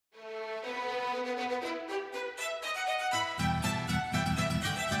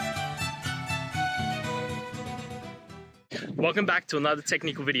Welcome back to another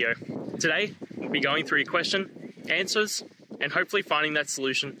technical video. Today, we'll be going through your question, answers, and hopefully finding that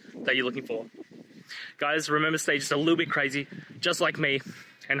solution that you're looking for. Guys, remember to stay just a little bit crazy, just like me,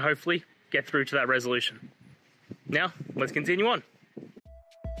 and hopefully get through to that resolution. Now, let's continue on.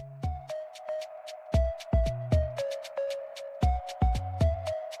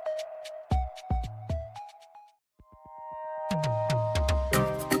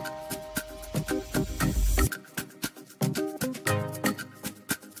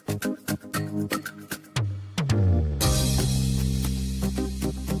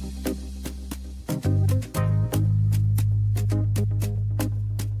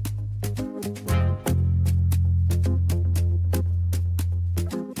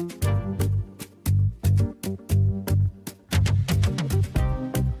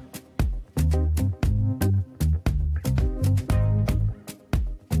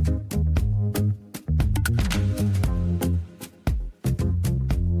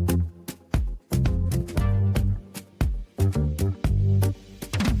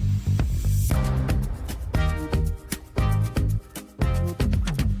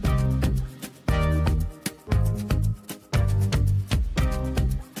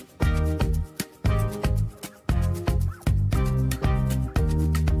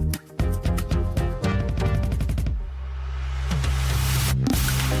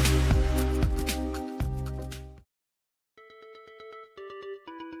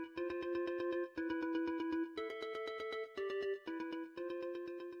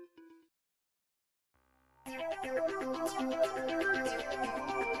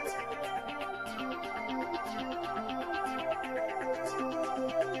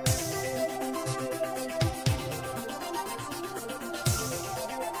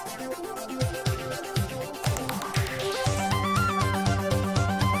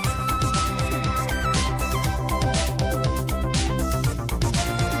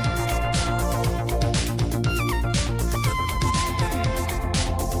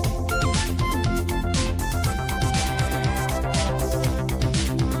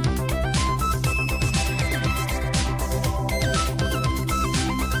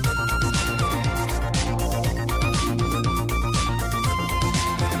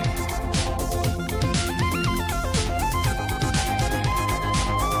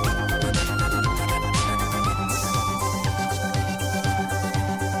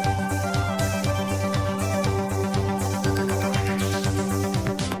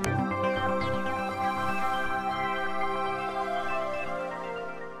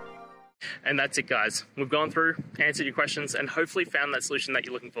 And that's it, guys. We've gone through, answered your questions, and hopefully found that solution that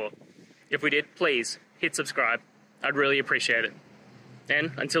you're looking for. If we did, please hit subscribe. I'd really appreciate it.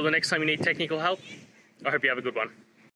 And until the next time you need technical help, I hope you have a good one.